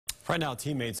Right now,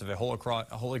 teammates of a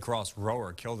Holy Cross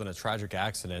rower killed in a tragic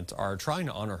accident are trying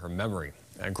to honor her memory.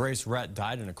 Grace Rett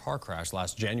died in a car crash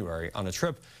last January on a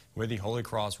trip with the Holy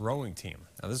Cross rowing team.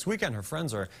 Now, this weekend, her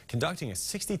friends are conducting a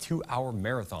 62-hour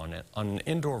marathon on an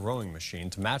indoor rowing machine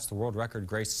to match the world record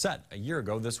Grace set a year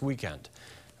ago this weekend.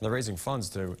 They're raising funds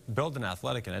to build an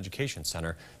athletic and education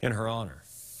center in her honor.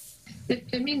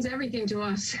 It means everything to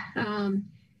us.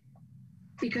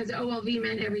 Because OLV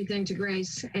meant everything to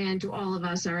Grace and to all of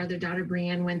us. Our other daughter,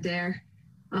 Brianne, went there.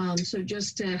 So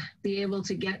just to be able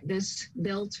to get this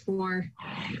built for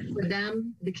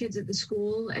them, the kids at the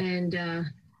school, and,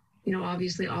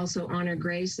 obviously also honor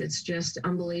Grace, it's just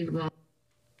unbelievable.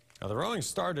 Now, the rowing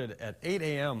started at 8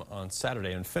 a.m. on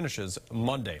Saturday and finishes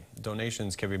Monday.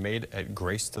 Donations can be made at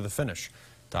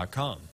gracetothefinish.com.